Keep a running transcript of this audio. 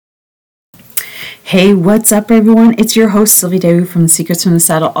Hey, what's up, everyone? It's your host, Sylvie Daou from the Secrets from the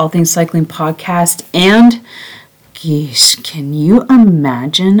Saddle All Things Cycling podcast. And, geesh, can you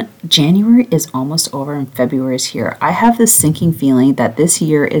imagine? January is almost over and February is here. I have this sinking feeling that this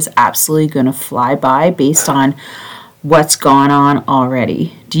year is absolutely going to fly by based on what's gone on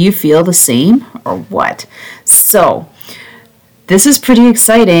already. Do you feel the same or what? So, this is pretty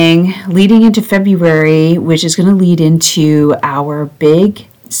exciting leading into February, which is going to lead into our big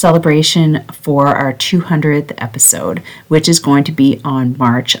celebration for our 200th episode, which is going to be on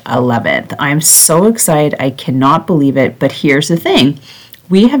March 11th. I'm so excited. I cannot believe it. But here's the thing.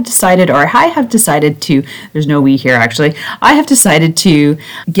 We have decided, or I have decided to, there's no we here actually, I have decided to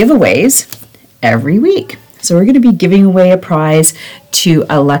giveaways every week. So we're going to be giving away a prize to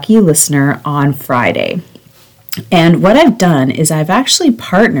a lucky listener on Friday. And what I've done is I've actually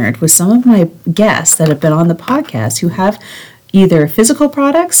partnered with some of my guests that have been on the podcast who have either physical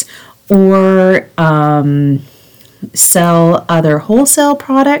products or sell other wholesale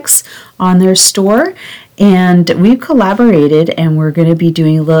products on their store. And we've collaborated and we're going to be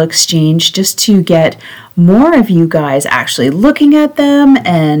doing a little exchange just to get more of you guys actually looking at them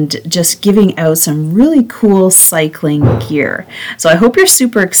and just giving out some really cool cycling gear. So I hope you're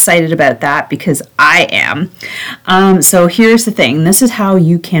super excited about that because I am. So here's the thing. This is how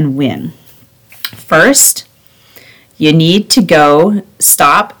you can win. First, you need to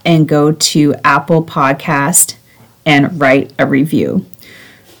stop and go to Apple Podcast and write a review.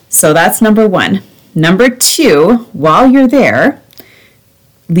 So that's number one. Number two, while you're there,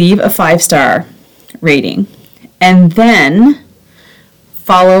 leave a 5-star rating and then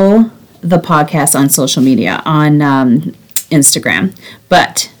follow the podcast on social media, on Instagram.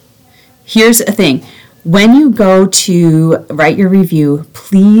 But here's the thing. When you go to write your review,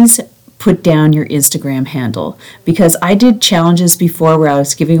 please put down your Instagram handle, because I did challenges before where I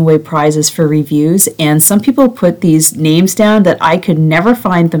was giving away prizes for reviews and some people put these names down that I could never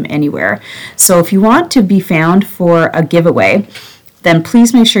find them anywhere. So if you want to be found for a giveaway, then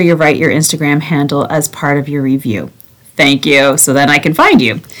please make sure you write your Instagram handle as part of your review. Thank you. So then I can find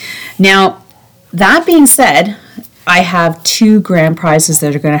you. Now, that being said, I have 2 grand prizes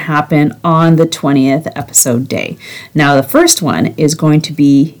that are going to happen on the 20th episode day. Now, the first one is going to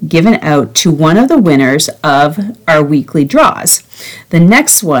be given out to one of the winners of our weekly draws. The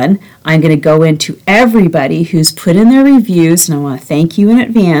next one, I'm going to go into everybody who's put in their reviews, and I want to thank you in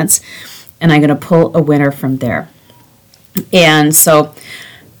advance, and I'm going to pull a winner from there. And so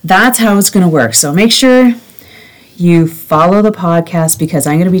that's how it's going to work. So make sure you follow the podcast because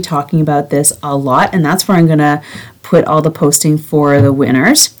I'm going to be talking about this a lot, and that's where I'm going to put all the posting for the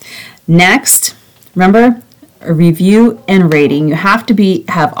winners. Next, remember, a review and rating. You have to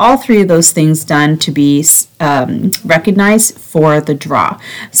have all 3 of those things done to be recognized for the draw.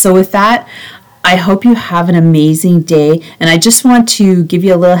 So with that, I hope you have an amazing day, and I just want to give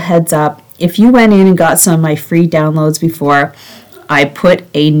you a little heads up. If you went in and got some of my free downloads before, I put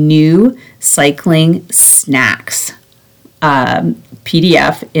a new cycling snacks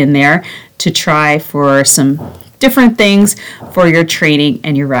PDF in there to try for some different things for your training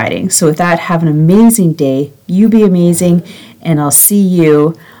and your riding. So with that, have an amazing day. You be amazing, and I'll see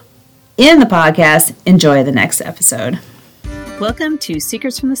you in the podcast. Enjoy the next episode. Welcome to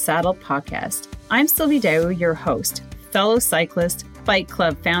Secrets from the Saddle podcast. I'm Sylvie Daou, your host, fellow cyclist, bike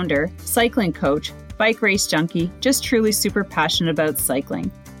club founder, cycling coach, bike race junkie, just truly super passionate about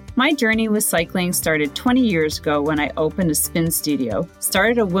cycling. My journey with cycling started 20 years ago when I opened a spin studio,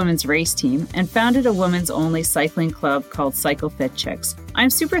 started a women's race team, and founded a women's only cycling club called Cycle Fit Chicks. I'm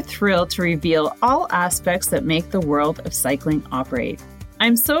super thrilled to reveal all aspects that make the world of cycling operate.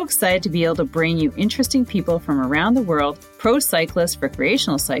 I'm so excited to be able to bring you interesting people from around the world, pro cyclists,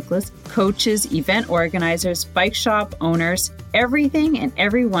 recreational cyclists, coaches, event organizers, bike shop owners, everything and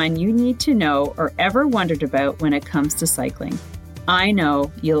everyone you need to know or ever wondered about when it comes to cycling. I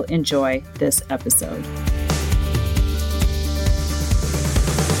know you'll enjoy this episode.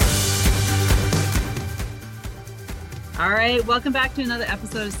 All right, welcome back to another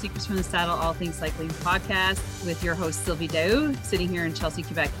episode of Secrets from the Saddle All Things Cycling podcast with your host, Sylvie Daou, sitting here in Chelsea,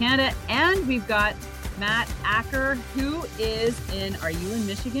 Quebec, Canada. And we've got Matt Acker, who is are you in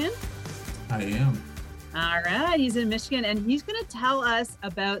Michigan? I am. All right, he's in Michigan, and he's going to tell us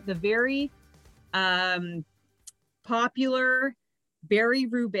about the very popular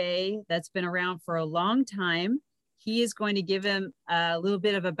Barrie-Roubaix that's been around for a long time. He is going to give him a little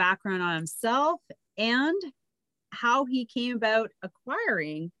bit of a background on himself and how he came about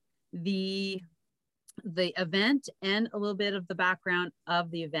acquiring the event and a little bit of the background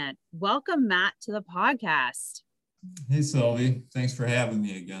of the event. Welcome, Matt, to the podcast. Hey, Sylvie. Thanks for having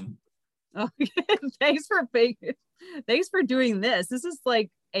me again. Okay. Thanks for thanks for doing this. This is like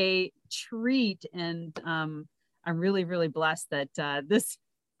a treat, and I'm really, really blessed that this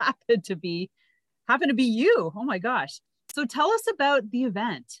happened to be happened to be you. Oh my gosh. So tell us about the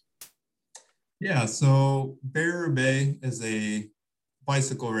event. Yeah, so Bear Bay is a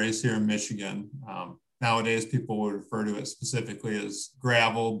bicycle race here in Michigan. Nowadays, people would refer to it specifically as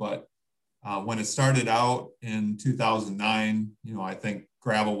gravel, but when it started out in 2009, I think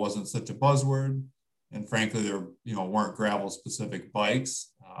gravel wasn't such a buzzword, and frankly, there weren't gravel specific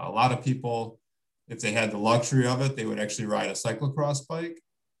bikes. A lot of people, if they had the luxury of it, they would actually ride a cyclocross bike,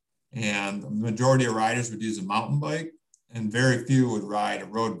 and the majority of riders would use a mountain bike, and very few would ride a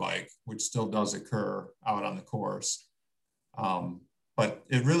road bike, which still does occur out on the course. Um, but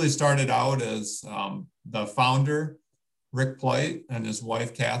it really started out as the founder, Rick Plight, and his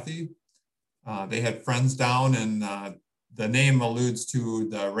wife, Kathy. They had friends down, and the name alludes to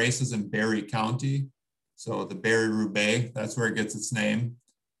the races in Barry County. So the Barry Roubaix, that's where it gets its name.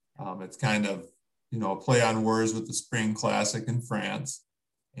 It's kind of, a play on words with the Spring Classic in France.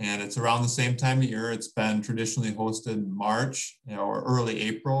 And it's around the same time of year. It's been traditionally hosted in March, or early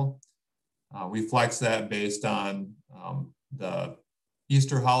April. We flex that based on the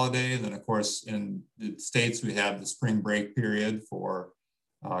Easter holiday. And then, of course, in the States, we have the spring break period for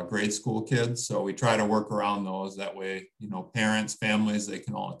grade school kids. So we try to work around those. That way, parents, families, they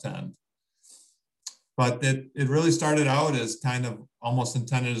can all attend. But it really started out as kind of almost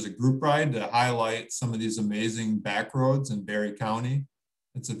intended as a group ride to highlight some of these amazing back roads in Barry County.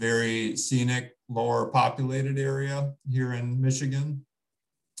 It's a very scenic, lower populated area here in Michigan.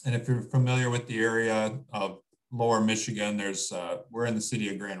 And if you're familiar with the area of lower Michigan, we're in the city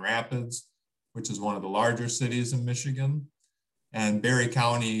of Grand Rapids, which is one of the larger cities in Michigan. And Barry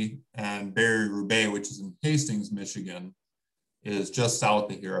County and Barry Roubaix, which is in Hastings, Michigan, is just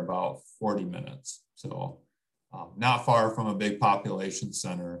south of here, about 40 minutes. So not far from a big population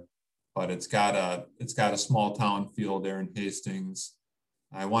center, but it's got a small town feel there in Hastings.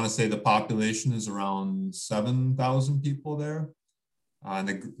 I want to say the population is around 7,000 people there.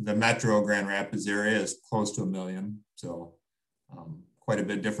 And the metro Grand Rapids area is close to a million. So quite a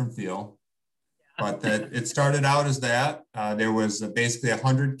bit different feel. But that it started out as that. There was basically a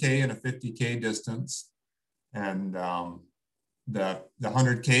 100K and a 50K distance. And the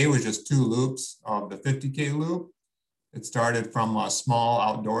 100K was just two loops of the 50K loop. It started from a small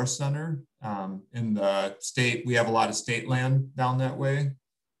outdoor center in the state. We have a lot of state land down that way.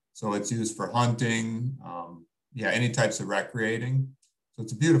 So it's used for hunting, any types of recreating. So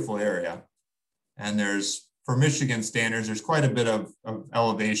it's a beautiful area. And for Michigan standards, there's quite a bit of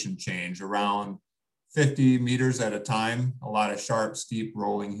elevation change, around 50 meters at a time, a lot of sharp, steep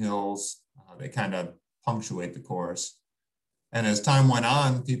rolling hills. They kind of punctuate the course. And as time went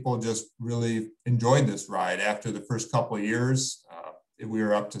on, people just really enjoyed this ride. After the first couple of years, we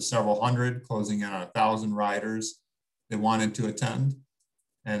were up to several hundred, closing in on 1,000 riders that wanted to attend.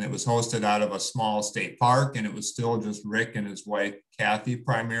 And it was hosted out of a small state park, and it was still just Rick and his wife, Kathy,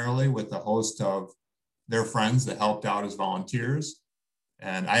 primarily, with a host of their friends that helped out as volunteers.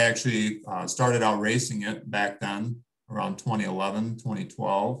 And I actually started out racing it back then, around 2011,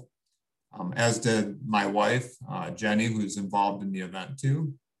 2012, as did my wife, Jenny, who's involved in the event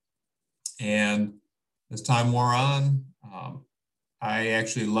too. And as time wore on, I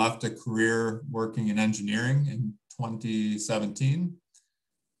actually left a career working in engineering in 2017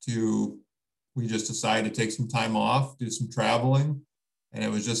 we just decided to take some time off, do some traveling. And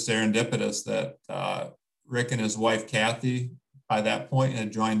it was just serendipitous that Rick and his wife, Kathy, by that point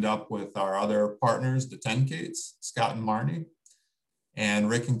had joined up with our other partners, the 10Ks, Scott and Marnie. And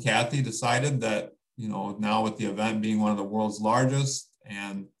Rick and Kathy decided that, now with the event being one of the world's largest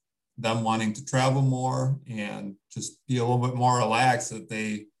and them wanting to travel more and just be a little bit more relaxed, that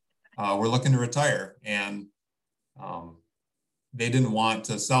they were looking to retire. And they didn't want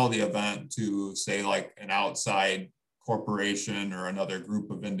to sell the event to, say, like an outside corporation or another group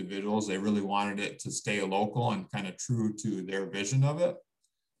of individuals. They really wanted it to stay local and kind of true to their vision of it.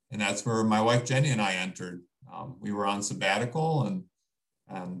 And that's where my wife Jenny and I entered. We were on sabbatical, and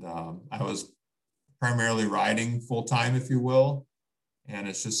I was primarily riding full time, if you will. And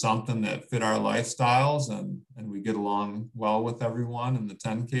it's just something that fit our lifestyles, and we get along well with everyone in the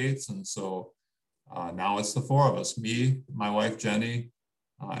 10Ks. And so now it's the four of us, me, my wife, Jenny,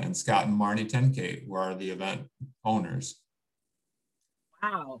 and Scott and Marnie 10K, who are the event owners.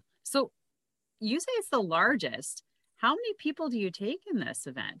 Wow. So you say it's the largest. How many people do you take in this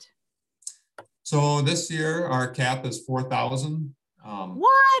event? So this year, our cap is 4,000.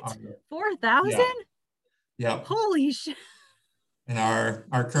 What? Our, yeah, 4,000? yeah. Holy shit. And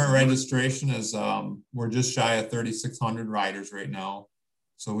our current registration is we're just shy of 3,600 riders right now.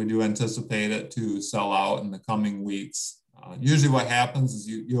 So we do anticipate it to sell out in the coming weeks. Usually what happens is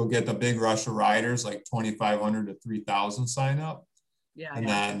you'll get the big rush of riders, like 2,500 to 3,000 sign up. Yeah. And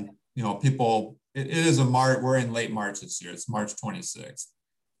then, people, it is we're in late March this year. It's March 26th.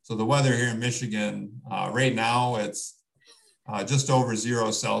 So the weather here in Michigan, right now, it's just over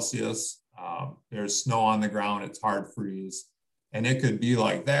 0 Celsius. There's snow on the ground. It's hard freeze. And it could be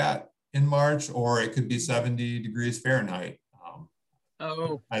like that in March, or it could be 70 degrees Fahrenheit.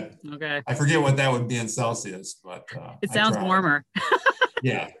 Okay. I forget what that would be in Celsius, but it sounds warmer.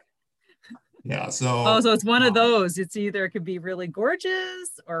 Yeah. Yeah. So it's one of those. It's either it could be really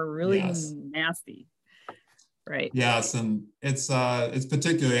gorgeous or really nasty. Right. Yes. And it's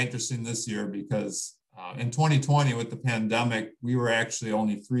particularly interesting this year because in 2020 with the pandemic, we were actually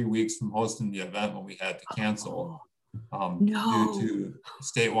only 3 weeks from hosting the event when we had to cancel due to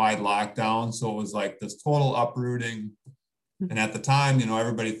statewide lockdown. So it was like this total uprooting. And at the time,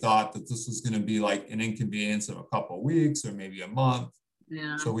 everybody thought that this was going to be like an inconvenience of a couple of weeks or maybe a month.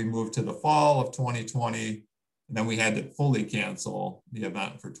 Yeah. So we moved to the fall of 2020, and then we had to fully cancel the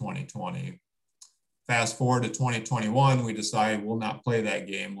event for 2020. Fast forward to 2021, we decided we'll not play that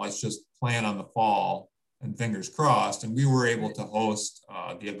game. Let's just plan on the fall and fingers crossed. And we were able to host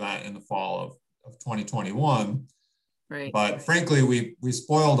the event in the fall of 2021. Right. But frankly, we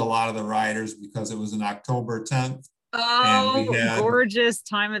spoiled a lot of the riders because it was an October 10th. Gorgeous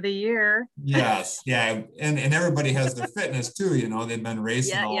time of the year. Yes. Yeah. And everybody has their fitness too. They've been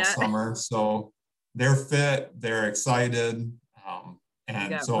racing all summer. So they're fit, they're excited.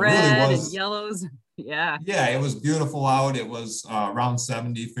 And so it really was. And yellows. Yeah. Yeah. It was beautiful out. It was around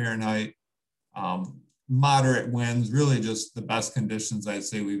 70 Fahrenheit, moderate winds, really just the best conditions I'd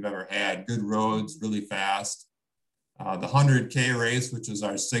say we've ever had. Good roads, really fast. The 100K race, which is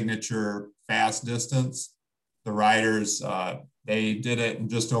our signature fast distance, the riders, they did it in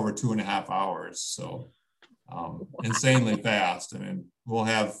just over 2.5 hours. So insanely fast. I mean, we'll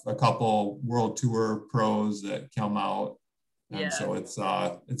have a couple World Tour pros that come out. And so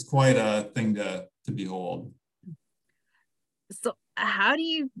it's quite a thing to behold. So how do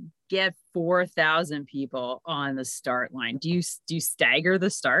you get 4,000 people on the start line? Do you stagger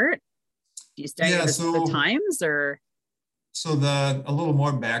the start? Do you stagger the times or? So a little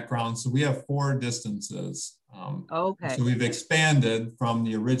more background. So we have 4 distances. Okay. So we've expanded from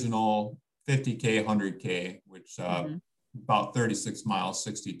the original 50K, 100K, which about 36 miles,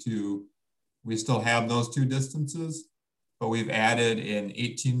 62. We still have those 2 distances, but we've added an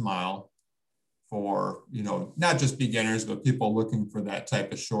 18-mile for, not just beginners, but people looking for that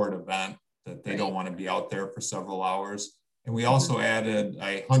type of short event that they don't want to be out there for several hours. And we also added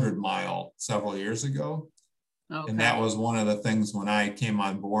a 100-mile several years ago. Okay. And that was one of the things when I came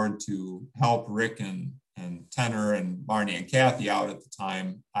on board to help Rick and Tenor and Barney and Kathy out at the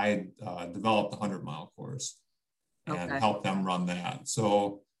time. I developed the 100-mile course and helped them run that.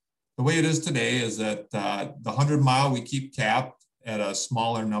 So the way it is today is that the 100-mile we keep capped at a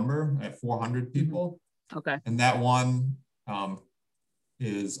smaller number at 400 people. Okay. And that one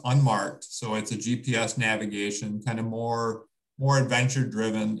is unmarked. So it's a GPS navigation, kind of more adventure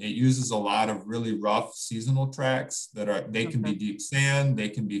driven. It uses a lot of really rough seasonal tracks they can be deep sand, they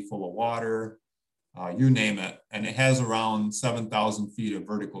can be full of water, you name it. And it has around 7,000 feet of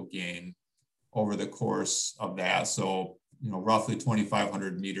vertical gain over the course of that. So, roughly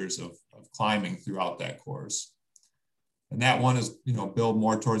 2,500 meters of climbing throughout that course. And that one is, built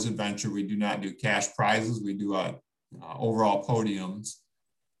more towards adventure. We do not do cash prizes. We do overall podiums.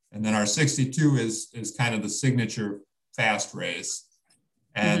 And then our 62 is kind of the signature fast race.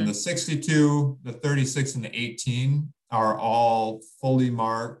 And the 62, the 36, and the 18 are all fully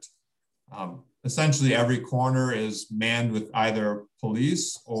marked. Essentially, every corner is manned with either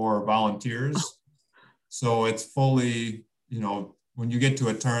police or volunteers. So it's fully, when you get to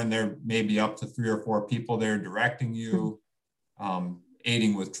a turn, there may be up to 3 or 4 people there directing you,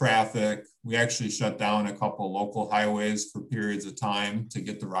 aiding with traffic. We actually shut down a couple local highways for periods of time to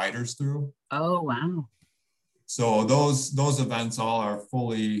get the riders through. Oh, wow. So those events all are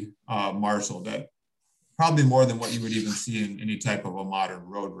fully marshaled, at probably more than what you would even see in any type of a modern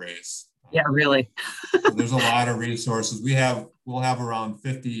road race. Yeah, really. So there's a lot of resources. We'll have around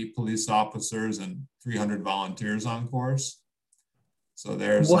 50 police officers and 300 volunteers on course. So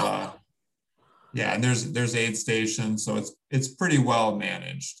there's and there's aid stations. So it's pretty well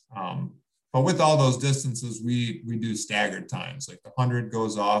managed. But with all those distances, we do staggered times. Like the 100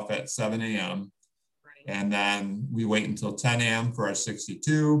 goes off at 7 a.m. And then we wait until 10 a.m. for our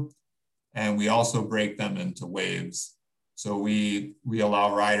 62. And we also break them into waves. So we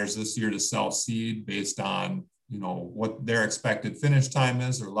allow riders this year to self-seed based on, what their expected finish time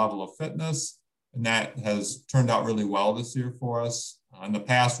is or level of fitness. And that has turned out really well this year for us. In the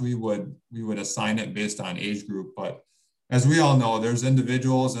past, we would assign it based on age group, but as we all know, there's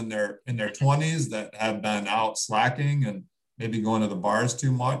individuals in their 20s that have been out slacking and maybe going to the bars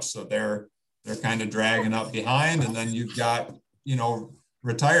too much, so they're kind of dragging up behind. And then you've got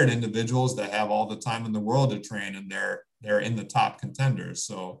retired individuals that have all the time in the world to train, and they're in the top contenders.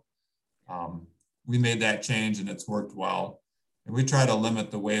 So we made that change, and it's worked well. And we try to limit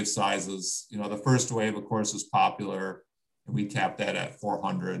the wave sizes. The first wave, of course, is popular, and we cap that at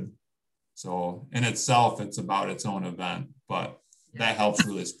 400. So in itself, it's about its own event, but that helps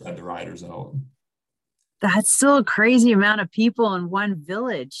really spread the riders out. That's still a crazy amount of people in one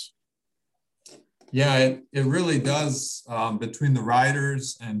village. Yeah, it really does, between the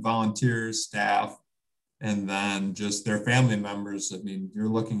riders and volunteers, staff, and then just their family members. I mean, you're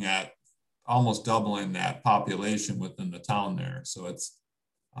looking at almost doubling that population within the town there. So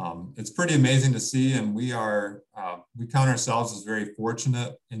it's pretty amazing to see. And we count ourselves as very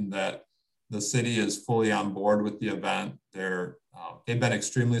fortunate in that the city is fully on board with the event. They've been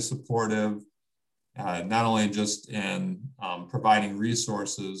extremely supportive, not only just in providing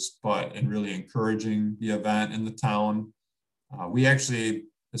resources, but in really encouraging the event in the town. We actually,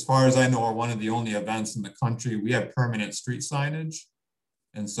 as far as I know, are one of the only events in the country. We have permanent street signage.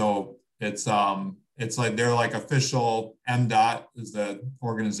 And so it's like they're like official. MDOT is the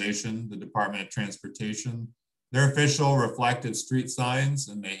organization, the Department of Transportation. They're official reflective street signs,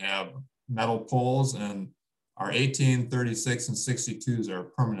 and they have metal poles, and our 18, 36, and 62s are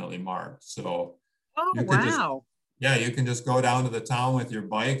permanently marked. So you can just go down to the town with your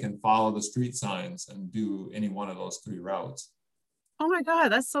bike and follow the street signs and do any one of those 3 routes. Oh my God,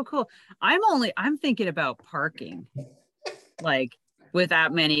 that's so cool. I'm thinking about parking, like with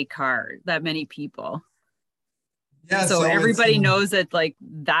that many cars, that many people. Yeah. So everybody knows that like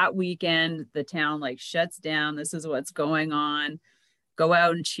that weekend, the town like shuts down. This is what's going on. Go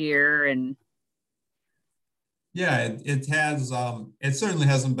out and cheer. And yeah, it has, it certainly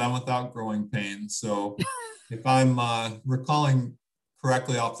hasn't been without growing pains. So if I'm recalling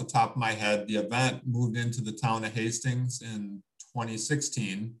correctly off the top of my head, the event moved into the town of Hastings in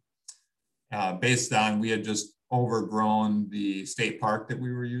 2016, based on we had just overgrown the state park that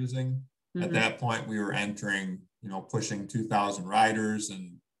we were using. Mm-hmm. At that point, we were entering, pushing 2,000 riders,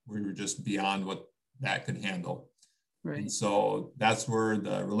 and we were just beyond what that could handle. Right. And so that's where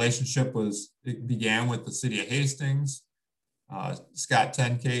the relationship began with the city of Hastings. Scott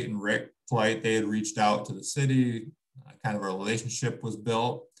Tenkate and Rick Polite, they had reached out to the city, kind of a relationship was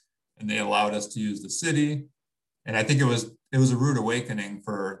built, and they allowed us to use the city. And I think it was a rude awakening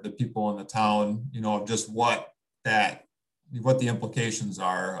for the people in the town, of just what the implications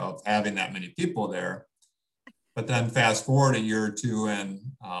are of having that many people there. But then fast forward a year or two, and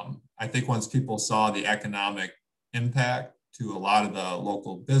I think once people saw the economic impact to a lot of the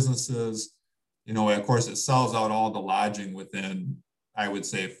local businesses, of course it sells out all the lodging within, I would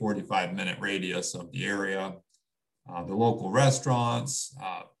say, 45-minute radius of the area, the local restaurants,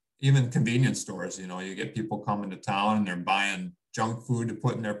 even convenience stores. You get people coming to town and they're buying junk food to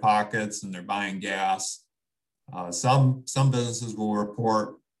put in their pockets, and they're buying gas. Some businesses will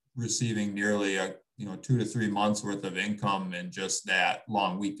report receiving nearly 2 to 3 months worth of income in just that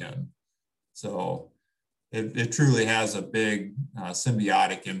long weekend. So it truly has a big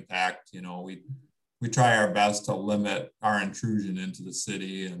symbiotic impact. We try our best to limit our intrusion into the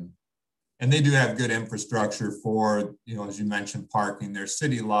city, and they do have good infrastructure for, as you mentioned, parking. There's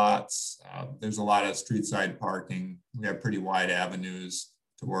city lots. There's a lot of street side parking. We have pretty wide avenues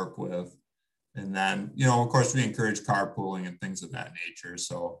to work with. And then, of course, we encourage carpooling and things of that nature.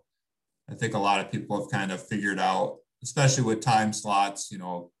 So I think a lot of people have kind of figured out, especially with time slots,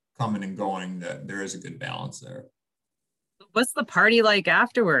 coming and going, that there is a good balance there. What's the party like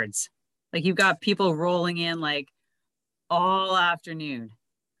afterwards? Like you've got people rolling in like all afternoon.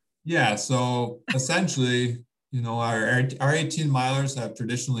 Yeah, so essentially, our 18 milers have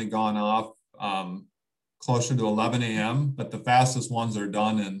traditionally gone off closer to 11 a.m., but the fastest ones are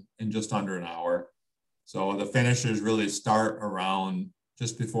done in just under an hour. So the finishers really start around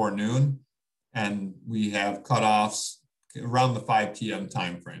just before noon, and we have cutoffs around the 5 p.m.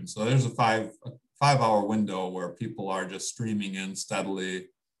 time frame. So there's a five-hour window where people are just streaming in steadily,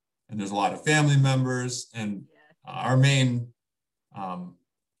 and there's a lot of family members. And our main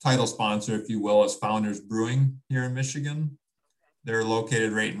title sponsor, if you will, is Founders Brewing here in Michigan. They're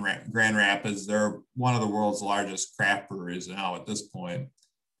located right in Grand Rapids. They're one of the world's largest craft breweries now at this point.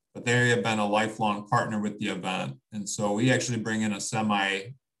 but they have been a lifelong partner with the event. And so we actually bring in a semi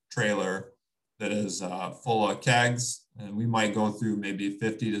trailer that is full of kegs, and we might go through maybe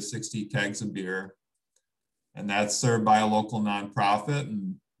 50 to 60 kegs of beer. And that's served by a local nonprofit.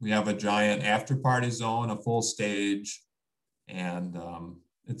 And we have a giant after party zone, a full stage, and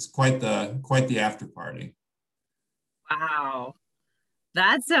it's quite the after party. Wow.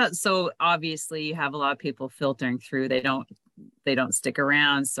 That's so obviously you have a lot of people filtering through. They don't stick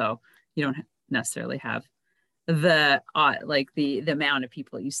around, so you don't necessarily have the the amount of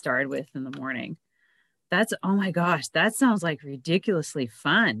people you started with in the morning. That's, oh my gosh, that sounds like ridiculously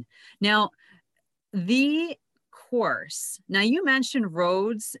fun. Now, the course. Now you mentioned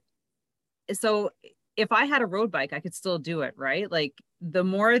roads. So if I had a road bike, I could still do it, right? Like the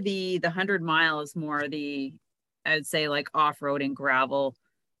more the 100 miles more the, I would say, like off-roading gravel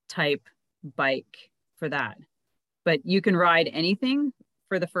type bike for that. But you can ride anything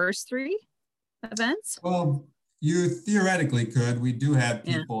for the first three events? Well, you theoretically could. We do have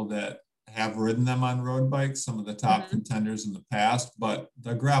Yeah. people that have ridden them on road bikes, some of the top contenders in the past, but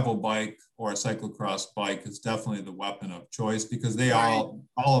the gravel bike or a cyclocross bike is definitely the weapon of choice because they all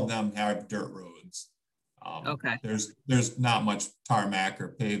of them have dirt roads. Okay. There's not much tarmac or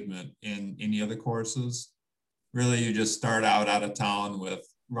pavement in any of the courses. Really, you just start out of town with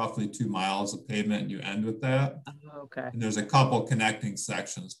roughly 2 miles of pavement and you end with that. Okay. And there's a couple connecting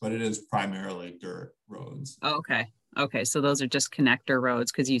sections, but it is primarily dirt roads. Okay. Okay. So those are just connector roads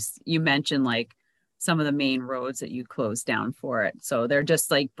because you mentioned like some of the main roads that you closed down for it. So they're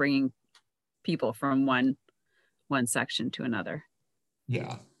just like bringing people from one section to another.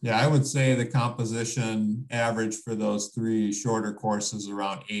 Yeah. I would say the composition average for those three shorter courses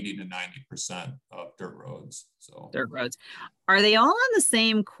around 80 to 90% of dirt roads. So dirt roads. Are they all on the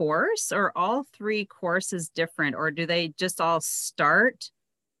same course or all three courses different, or do they just all start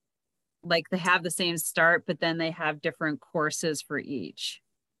like they have the same start, but then they have different courses for each?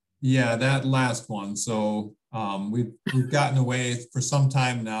 Yeah, that last one. So we've gotten away for some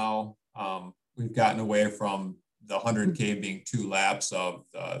time now. We've gotten away from the 100K being 2 laps of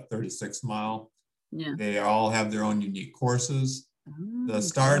the 36 mile. Yeah. They all have their own unique courses. The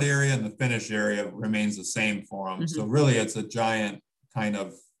start area and the finish area remains the same for them. So really it's a giant kind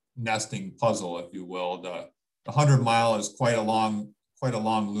of nesting puzzle, if you will. The 100 mile is quite a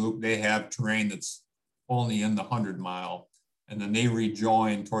long loop. They have terrain that's only in the 100 mile. And then they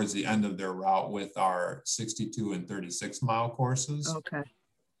rejoin towards the end of their route with our 62 and 36 mile courses. Okay.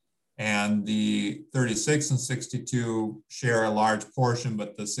 And the 36 and 62 share a large portion,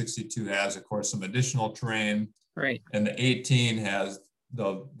 but the 62 has, of course, some additional terrain. Right. And the 18 has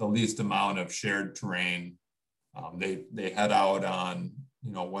the least amount of shared terrain. They head out on,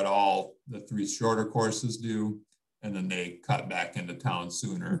 what all the three shorter courses do, and then they cut back into town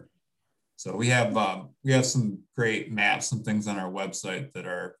sooner. So we have some great maps and things on our website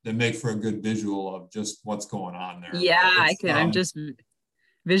that make for a good visual of just what's going on there. Yeah, I could. I'm just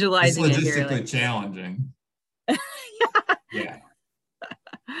visualizing it's it here. Logistically challenging. Yeah.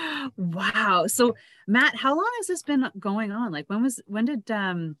 Wow. So Matt, how long has this been going on? Like when did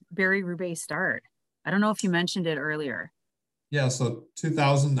Barrie Roubaix start? I don't know if you mentioned it earlier. Yeah, so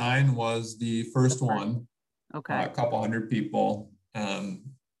 2009 was the first one. Okay. A couple hundred people.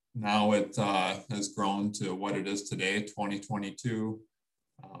 Now it has grown to what it is today, 2022.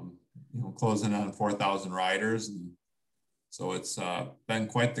 Closing on 4,000 riders, and so it's been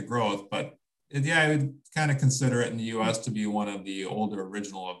quite the growth. But I would kind of consider it in the U.S. to be one of the older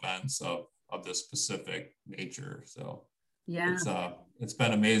original events of this specific nature. So yeah, it's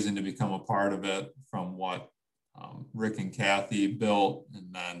been amazing to become a part of it, from what Rick and Kathy built,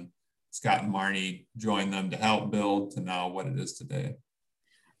 and then Scott and Marnie joined them to help build, to now what it is today.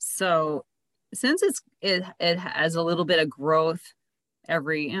 So since it has a little bit of growth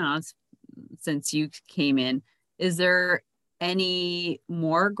every, since you came in, is there any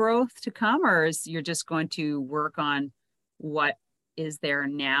more growth to come, or you're just going to work on what is there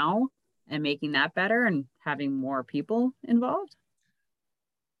now and making that better and having more people involved?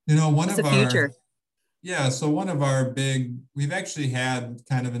 One of our big, we've actually had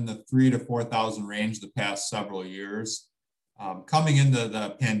kind of in the 3,000 to 4,000 range the past several years. Coming into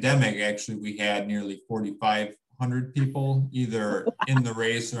the pandemic, actually, we had nearly 4,500 people either in the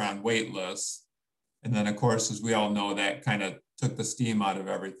race or on wait lists. And then, of course, as we all know, that kind of took the steam out of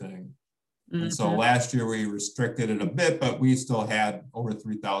everything. And so last year we restricted it a bit, but we still had over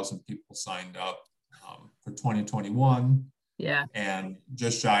 3,000 people signed up for 2021. Yeah. And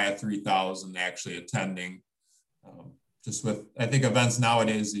just shy of 3,000 actually attending. Just with, I think, events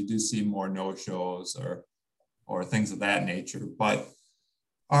nowadays, you do see more no-shows or things of that nature. But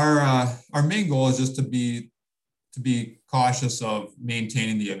Our main goal is just to be cautious of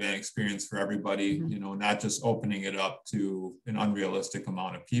maintaining the event experience for everybody, Mhm. you know, not just opening it up to an unrealistic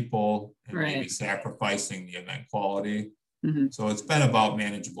amount of people and maybe Right. sacrificing the event quality. Hmm. So it's been about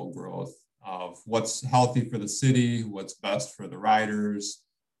manageable growth of what's healthy for the city, what's best for the riders,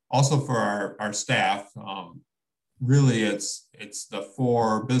 also for our staff. Really, it's the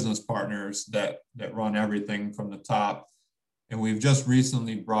four business partners that run everything from the top. And we've just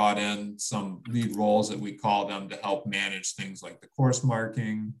recently brought in some lead roles that we call them to help manage things like the course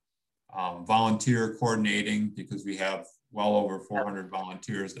marking, volunteer coordinating, because we have well over 400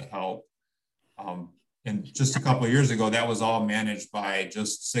 volunteers that help. Um, and just a couple of years ago, that was all managed by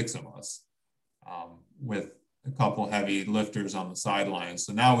just six of us, with a couple heavy lifters on the sidelines.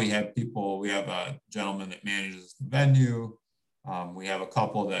 So now we have people, we have a gentleman that manages the venue. We have a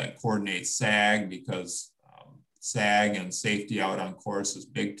couple that coordinate SAG because SAG and safety out on course is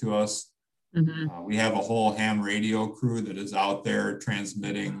big to us. Hmm. We have a whole ham radio crew that is out there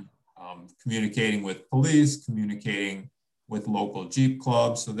transmitting, communicating with police, communicating with local Jeep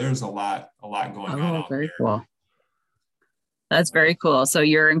clubs. So there's a lot going on Oh, out very there. cool. That's very cool. So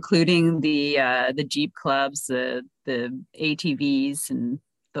you're including the Jeep clubs, the ATVs, and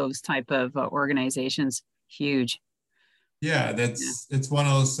those type of organizations. Huge. Yeah, Yeah. it's one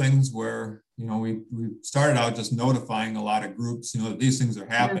of those things where, you know, we started out just notifying a lot of groups, you know, that these things are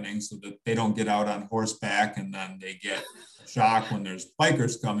Yeah. happening so that they don't get out on horseback and then they get a shock when there's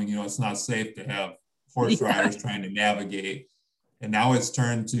bikers coming. You know, it's not safe to have horse Yeah. riders trying to navigate. And now it's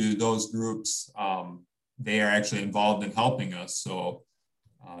turned to those groups. They are actually involved in helping us. So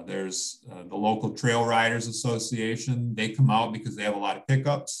there's the local Trail Riders Association. They come out because they have a lot of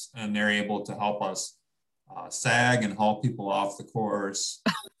pickups and they're able to help us SAG and haul people off the course.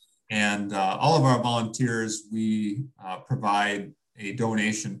 And all of our volunteers, we provide a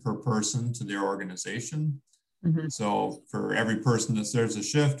donation per person to their organization. Hmm. So for every person that serves a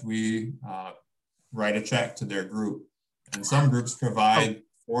shift, we write a check to their group. And some groups Oh, provide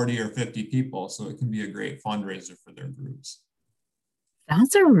 40 or 50 people, so it can be a great fundraiser for their groups.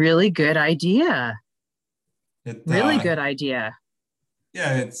 that's a really good idea. It Really good idea.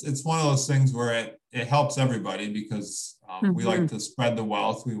 Yeah, it's one of those things where it helps everybody because we Hmm. like to spread the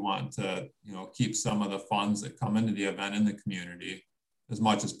wealth. We want to, you know, keep some of the funds that come into the event in the community as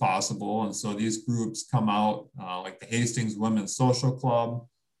much as possible. And so these groups come out, like the Hastings Women's Social Club.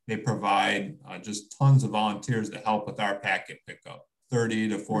 They provide just tons of volunteers to help with our packet pickup. 30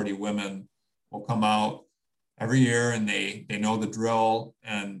 to 40 women will come out every year and they know the drill.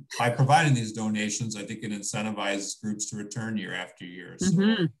 And by providing these donations, I think it incentivizes groups to return year after year. So, Hmm.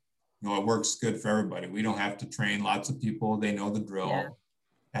 you know, it works good for everybody. We don't have to train lots of people. They know the Yeah. drill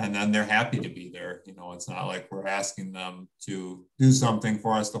and then they're happy to be there. You know, it's not like we're asking them to do something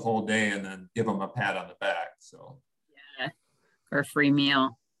for us the whole day and then give them a pat on the back. So, Yeah. For a free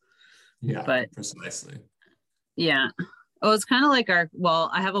meal. yeah, But precisely. yeah. Oh, it's kind of like well,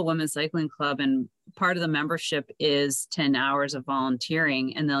 I have a women's cycling club, and part of the membership is 10 hours of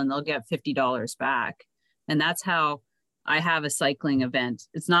volunteering, and then they'll get $50 back. And that's how I have a cycling event.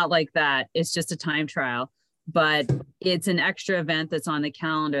 It's not like that, it's just a time trial, but it's an extra event that's on the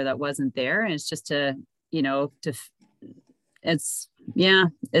calendar that wasn't there. And it's just to, you know, it's, yeah,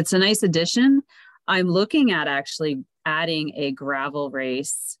 it's a nice addition. I'm looking at actually adding a gravel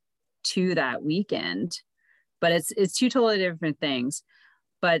race to that weekend, but it's two totally different things.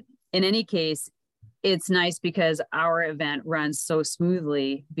 But in any case, it's nice because our event runs so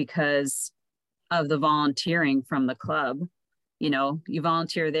smoothly because of the volunteering from the club. You know, you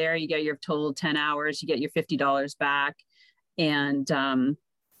volunteer there, you get your total 10 hours, you get your $50 back, and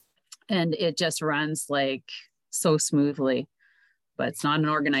it just runs like so smoothly. But it's not an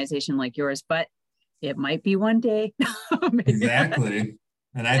organization like yours, but it might be one day. Maybe. Exactly.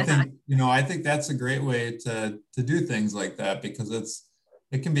 And I Yeah. think, you know, I think that's a great way to do things like that because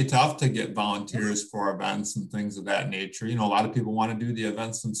it can be tough to get volunteers for events and things of that nature. You know, a lot of people want to do the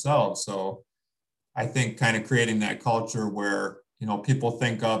events themselves. So I think kind of creating that culture where, you know, people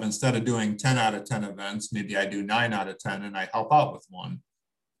think of instead of doing 10 out of 10 events, maybe I do 9 out of 10 and I help out with one,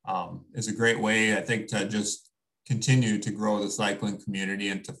 is a great way, I think, to just continue to grow the cycling community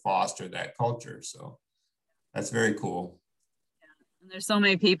and to foster that culture. So that's very cool. And there's so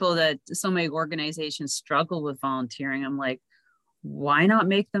many organizations struggle with volunteering. I'm like, why not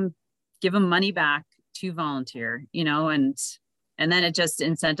give them money back to volunteer, you know, and then it just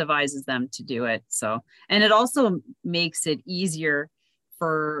incentivizes them to do it. So, and it also makes it easier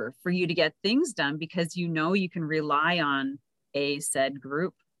for you to get things done because you know you can rely on a said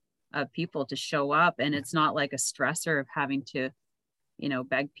group of people to show up, and it's not like a stressor of having to,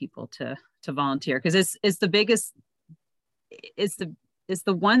 beg people to volunteer, because it's the biggest, it's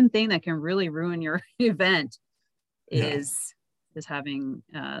the one thing that can really ruin your event is having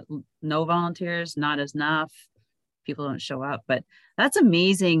no volunteers, not enough people don't show up. But that's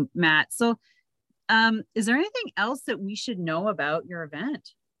amazing, Matt. So is there anything else that we should know about your event?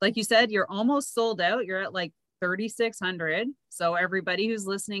 Like you said, you're almost sold out. You're at like 3,600. So everybody who's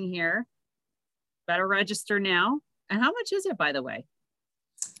listening here better register now. And how much is it, by the way?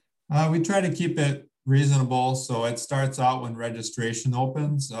 We try to keep it reasonable. So it starts out when registration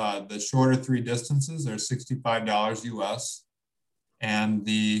opens. The shorter 3 distances are $65 US. And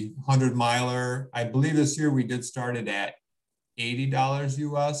the 100-miler, I believe this year we did start it at $80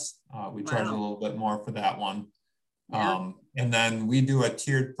 US. We charge a little bit more for that one. Yeah. And then we do a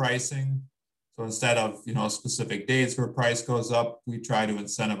tiered pricing. So instead of, specific dates where price goes up, we try to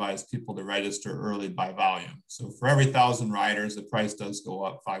incentivize people to register early by volume. So for every 1,000 riders, the price does go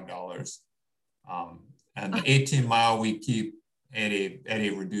up $5. And the 18-mile we keep at a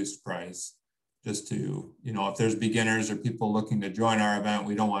reduced price, just to, if there's beginners or people looking to join our event,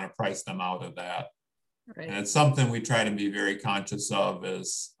 we don't want to price them out of that. Right. And it's something we try to be very conscious of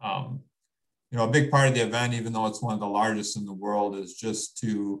is, a big part of the event, even though it's one of the largest in the world, is just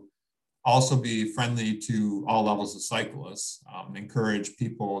to also be friendly to all levels of cyclists, encourage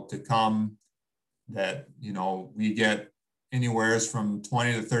people to come, that, we get anywhere from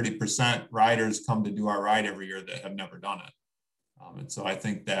 20 to 30% riders come to do our ride every year that have never done it. And so I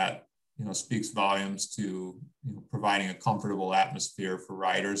think that, speaks volumes to, providing a comfortable atmosphere for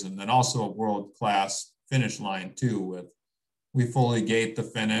riders, and then also a world-class finish line too. We fully gate the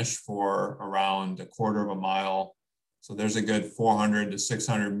finish for around a quarter of a mile. So there's a good 400 to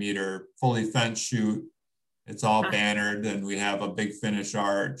 600 meter fully fenced chute. It's all bannered, and we have a big finish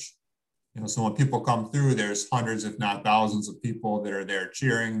arch. So when people come through, there's hundreds, if not thousands of people that are there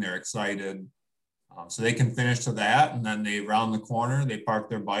cheering, they're excited. So they can finish to that, and then they round the corner, they park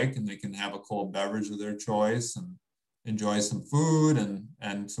their bike, and they can have a cold beverage of their choice and enjoy some food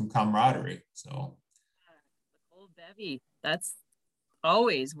and some camaraderie. So the cold bevy, that's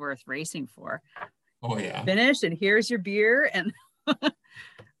always worth racing for. Oh yeah. Finish, and here's your beer, and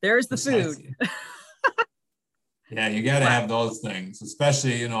there's the food. Yeah, you got to have those things,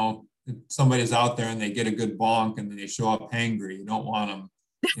 especially, if somebody's out there and they get a good bonk and they show up hangry. You don't want them,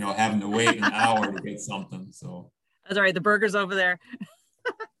 having to wait an hour to get something. So that's all right. The burger's over there.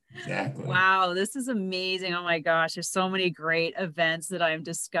 Exactly. Wow, this is amazing. Oh my gosh, there's so many great events that I'm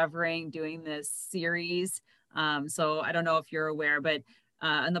discovering doing this series. So I don't know if you're aware, but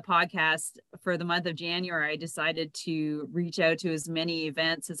on the podcast for the month of January, I decided to reach out to as many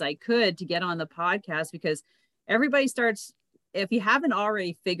events as I could to get on the podcast, because everybody starts, if you haven't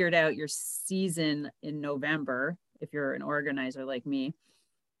already figured out your season in November, if you're an organizer like me,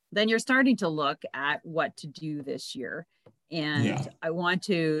 then you're starting to look at what to do this year. And I want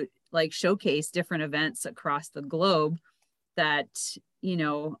to showcase different events across the globe that,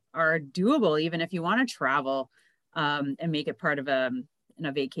 are doable, even if you want to travel and make it part of a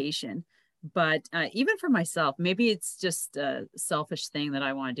vacation. But even for myself, maybe it's just a selfish thing that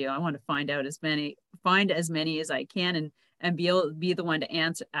I want to do. I want to find as many as I can, and be the one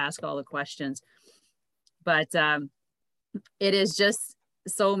to ask all the questions. But it is just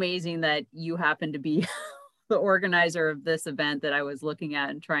so amazing that you happen to be the organizer of this event that I was looking at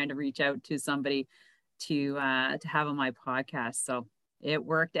and trying to reach out to somebody to have on my podcast. So it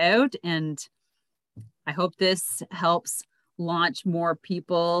worked out, and I hope this helps launch more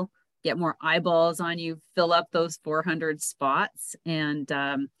people, get more eyeballs on you, fill up those 400 spots. And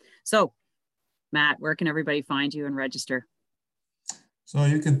so, Matt, where can everybody find you and register? So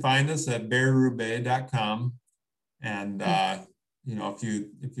you can find us at barryroubaix.com. And,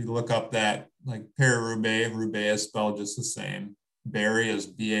 if you look up that, like Paris-Roubaix, Roubaix is spelled just the same. Barry is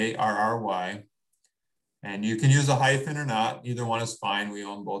Barry. And you can use a hyphen or not. Either one is fine. We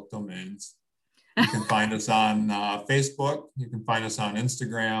own both domains. You can find us on Facebook. You can find us on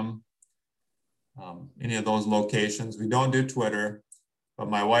Instagram, any of those locations. We don't do Twitter, but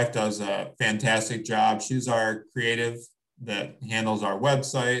my wife does a fantastic job. She's our creative that handles our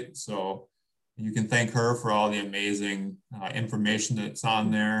website. So you can thank her for all the amazing information that's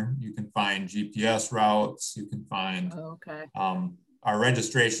on there. You can find GPS routes. You can find our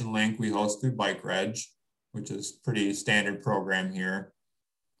registration link we host through Bike Reg, which is pretty standard program here.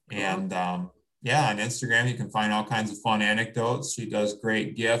 Cool. And on Instagram, you can find all kinds of fun anecdotes. She does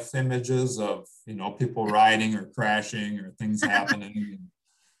great GIF images of, people riding or crashing or things happening.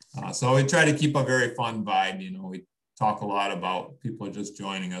 So we try to keep a very fun vibe. We talk a lot about people just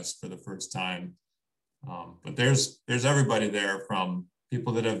joining us for the first time. But there's everybody there, from,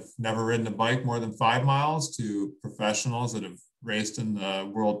 people that have never ridden a bike more than 5 miles to professionals that have raced in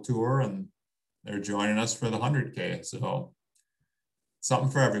the World Tour, and they're joining us for the 100K. So something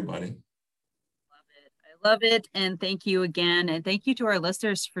for everybody. I love it. And thank you again. And thank you to our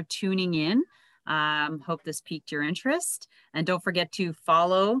listeners for tuning in. Hope this piqued your interest. And don't forget to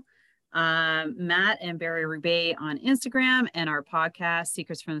follow Matt and Barry Roubaix on Instagram, and our podcast,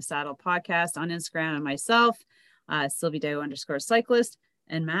 Secrets from the Saddle podcast, on Instagram, and myself, Sylvie Doe _cyclist.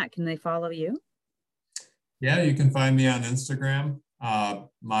 And Matt, can they follow you? Yeah, you can find me on Instagram.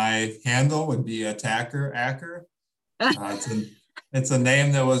 My handle would be Attacker Acker. It's a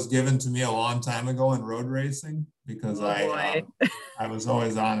name that was given to me a long time ago in road racing, because I was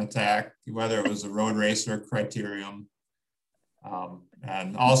always on attack, whether it was a road racer criterium.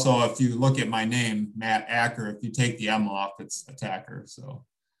 And also, if you look at my name, Matt Acker, if you take the M off, it's Attacker. So,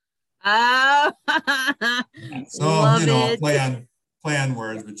 play on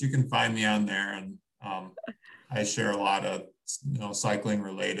words, but you can find me on there, and I share a lot of cycling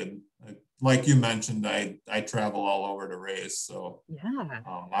related. Like you mentioned, I travel all over to race, so yeah,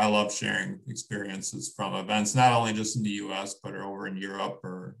 I love sharing experiences from events, not only just in the U.S. but over in Europe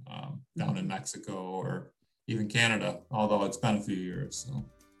or down in Mexico or even Canada, although it's been a few years. So.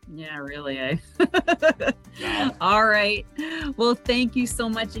 Yeah, really. Yeah. All right. Well, thank you so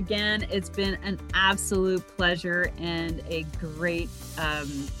much again. It's been an absolute pleasure and a great,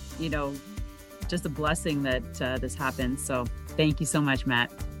 just a blessing that this happened. So thank you so much,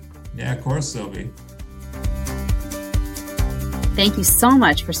 Matt. Yeah, of course, Sylvie. Thank you so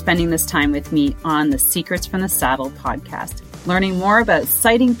much for spending this time with me on the Secrets from the Saddle podcast, learning more about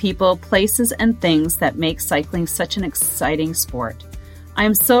sighting people, places, and things that make cycling such an exciting sport. I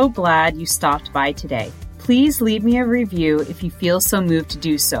am so glad you stopped by today. Please leave me a review if you feel so moved to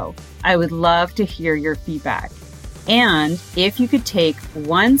do so. I would love to hear your feedback. And if you could take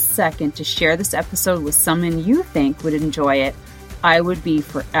 1 second to share this episode with someone you think would enjoy it, I would be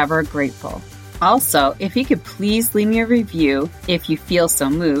forever grateful. Also, if you could please leave me a review if you feel so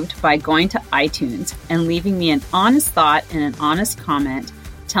moved by going to iTunes and leaving me an honest thought and an honest comment,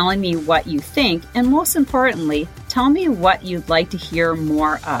 telling me what you think, and most importantly, tell me what you'd like to hear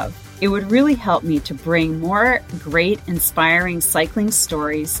more of. It would really help me to bring more great, inspiring cycling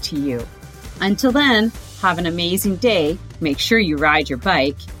stories to you. Until then, have an amazing day, make sure you ride your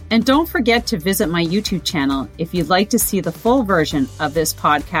bike, and don't forget to visit my YouTube channel if you'd like to see the full version of this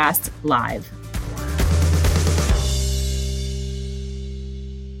podcast live.